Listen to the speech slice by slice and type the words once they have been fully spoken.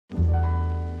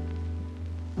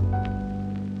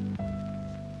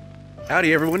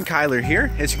Howdy everyone, Kyler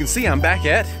here. As you can see, I'm back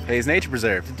at Hayes Nature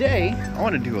Preserve. Today, I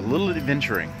want to do a little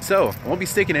adventuring. So, I won't be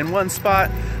sticking in one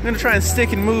spot. I'm going to try and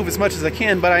stick and move as much as I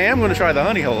can, but I am going to try the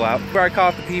honey hole out where I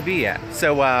caught the PB at.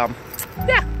 So,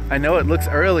 yeah. I know it looks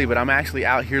early, but I'm actually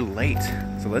out here late.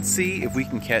 So let's see if we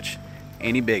can catch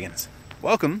any biggins.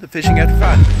 Welcome to Fishing After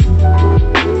 5.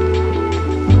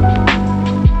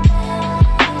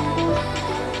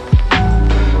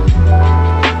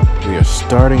 We are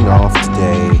starting off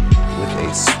today with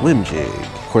a swim jig.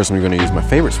 Of course, I'm going to use my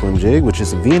favorite swim jig, which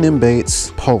is a V&M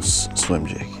Baits Pulse swim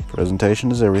jig.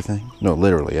 Presentation is everything. No,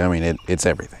 literally, I mean, it's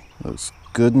everything. It's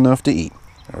good enough to eat.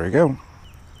 There we go.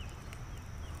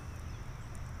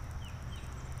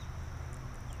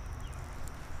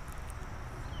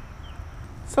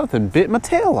 Something bit my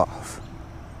tail off.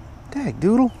 Dag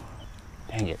doodle.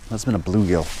 Dang it, must have been a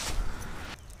bluegill.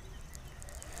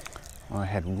 Well, I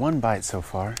had one bite so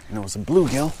far, and it was a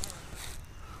bluegill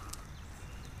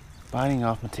biting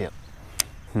off my tip.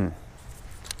 One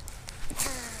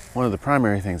of the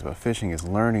primary things about fishing is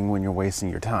learning when you're wasting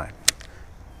your time.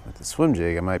 With the swim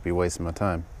jig, I might be wasting my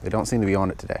time. They don't seem to be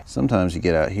on it today. Sometimes you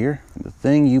get out here, and the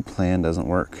thing you plan doesn't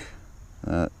work.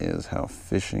 That is how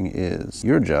fishing is.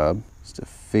 Your job is to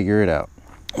figure it out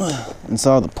and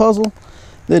solve the puzzle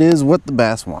that is what the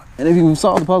bass want. And if you can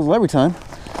solve the puzzle every time,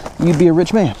 you'd be a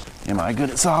rich man. Am I good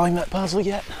at solving that puzzle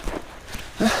yet?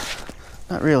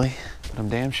 Not really, but I'm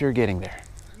damn sure getting there.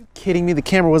 Are you kidding me? The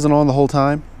camera wasn't on the whole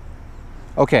time?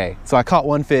 Okay, so I caught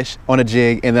one fish on a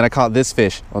jig and then I caught this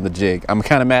fish on the jig. I'm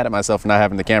kind of mad at myself for not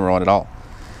having the camera on at all.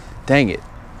 Dang it.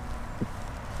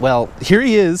 Well, here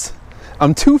he is.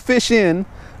 I'm 2 fish in,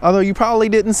 although you probably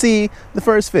didn't see the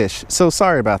first fish. So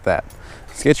sorry about that.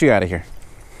 Let's get you out of here.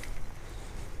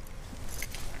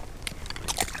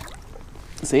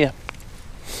 See ya.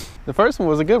 The first one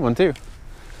was a good one too.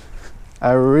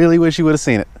 I really wish you would have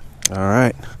seen it. All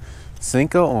right,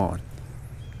 Cinco on.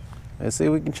 Let's see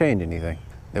if we can change anything.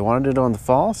 They wanted it on the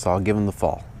fall, so I'll give them the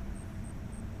fall.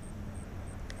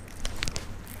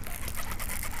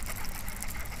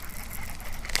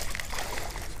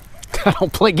 I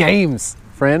don't play games,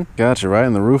 friend. Gotcha right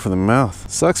in the roof of the mouth.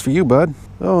 Sucks for you, bud.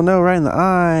 Oh no, right in the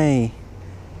eye.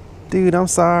 Dude, I'm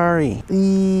sorry.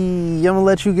 I'm gonna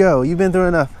let you go. You've been through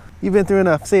enough. You've been through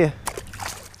enough. See ya.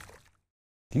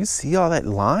 Do you see all that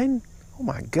line? Oh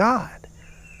my God.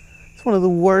 It's one of the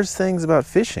worst things about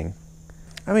fishing.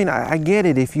 I mean, I get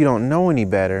it if you don't know any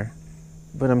better,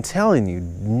 but I'm telling you,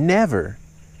 never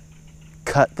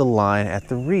cut the line at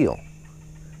the reel.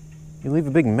 You leave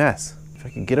a big mess. If I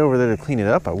could get over there to clean it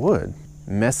up, I would.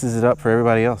 It messes it up for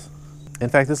everybody else. In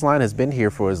fact, this line has been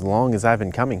here for as long as I've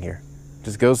been coming here.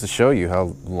 Just goes to show you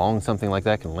how long something like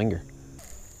that can linger.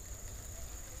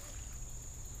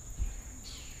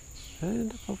 How did it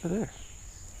end up over there?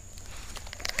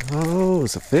 Oh,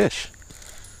 it's a fish.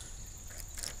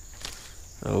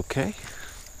 Okay.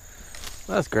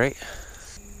 Well, that's great.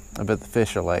 I bet the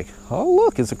fish are like, oh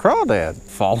look, it's a crawdad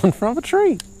falling from a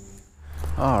tree.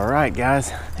 All right,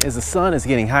 guys, as the sun is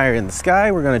getting higher in the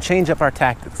sky, we're gonna change up our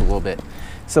tactics a little bit.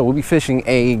 So we'll be fishing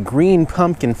a green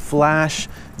pumpkin flash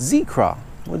Z-craw,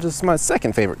 which is my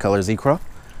second favorite color Z-craw,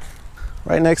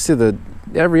 right next to the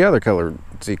every other color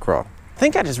Z-craw. I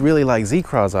think I just really like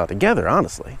Z-craws altogether,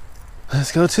 honestly.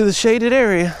 Let's go to the shaded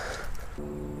area.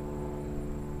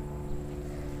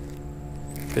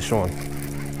 Fish on.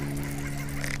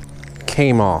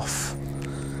 Came off.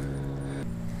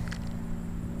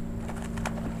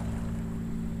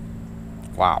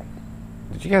 Wow.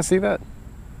 Did you guys see that?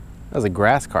 That was a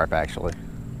grass carp, actually.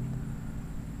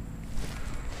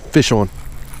 Fish on.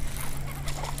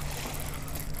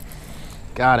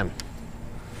 Got him.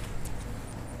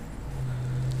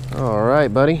 All right,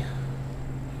 buddy.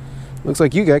 Looks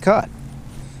like you got caught.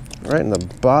 Right in the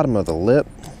bottom of the lip,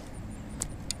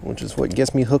 which is what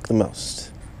gets me hooked the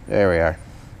most. There we are.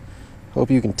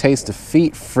 Hope you can taste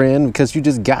defeat, friend, because you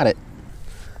just got it.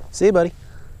 See you, buddy.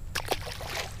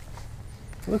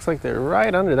 Looks like they're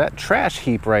right under that trash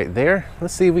heap right there.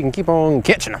 Let's see if we can keep on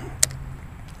catching them.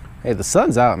 Hey, the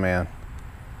sun's out, man.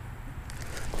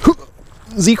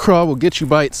 Z-craw will get you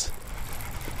bites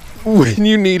when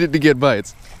you need it to get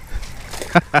bites.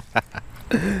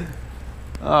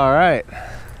 All right.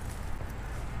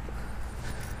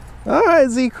 All right,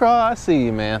 Z-craw, I see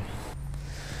you, man.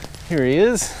 Here he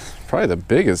is. Probably the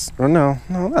biggest, or no,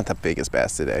 not the biggest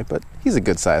bass today, but he's a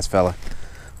good sized fella.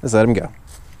 Let's let him go.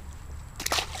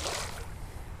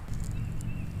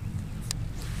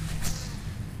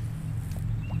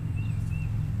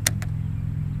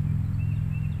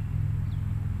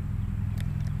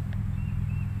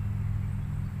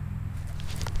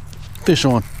 Fish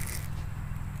on.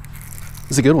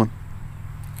 It's a good one.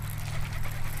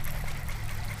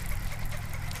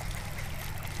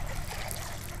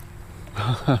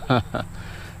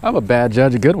 I'm a bad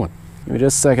judge, a good one. Give me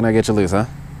just a second, I'll get you loose, huh?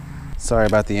 Sorry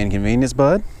about the inconvenience,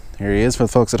 bud. Here he is for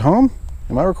the folks at home.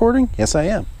 Am I recording? Yes, I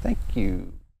am. Thank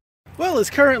you. Well, it's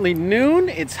currently noon.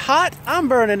 It's hot. I'm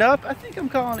burning up. I think I'm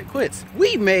calling it quits.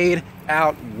 We made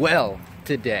out well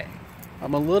today.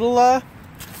 I'm a little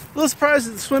surprised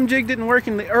that the swim jig didn't work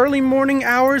in the early morning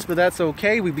hours, but that's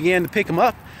okay. We began to pick them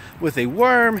up with a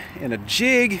worm and a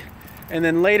jig, and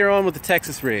then later on with the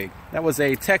Texas rig. That was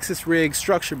a Texas rig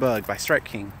structure bug by Strike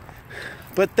King.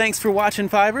 But thanks for watching,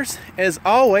 Fivers. As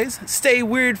always, stay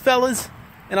weird, fellas,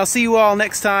 and I'll see you all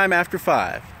next time after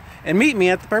 5. And meet me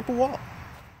at the Purple Wall.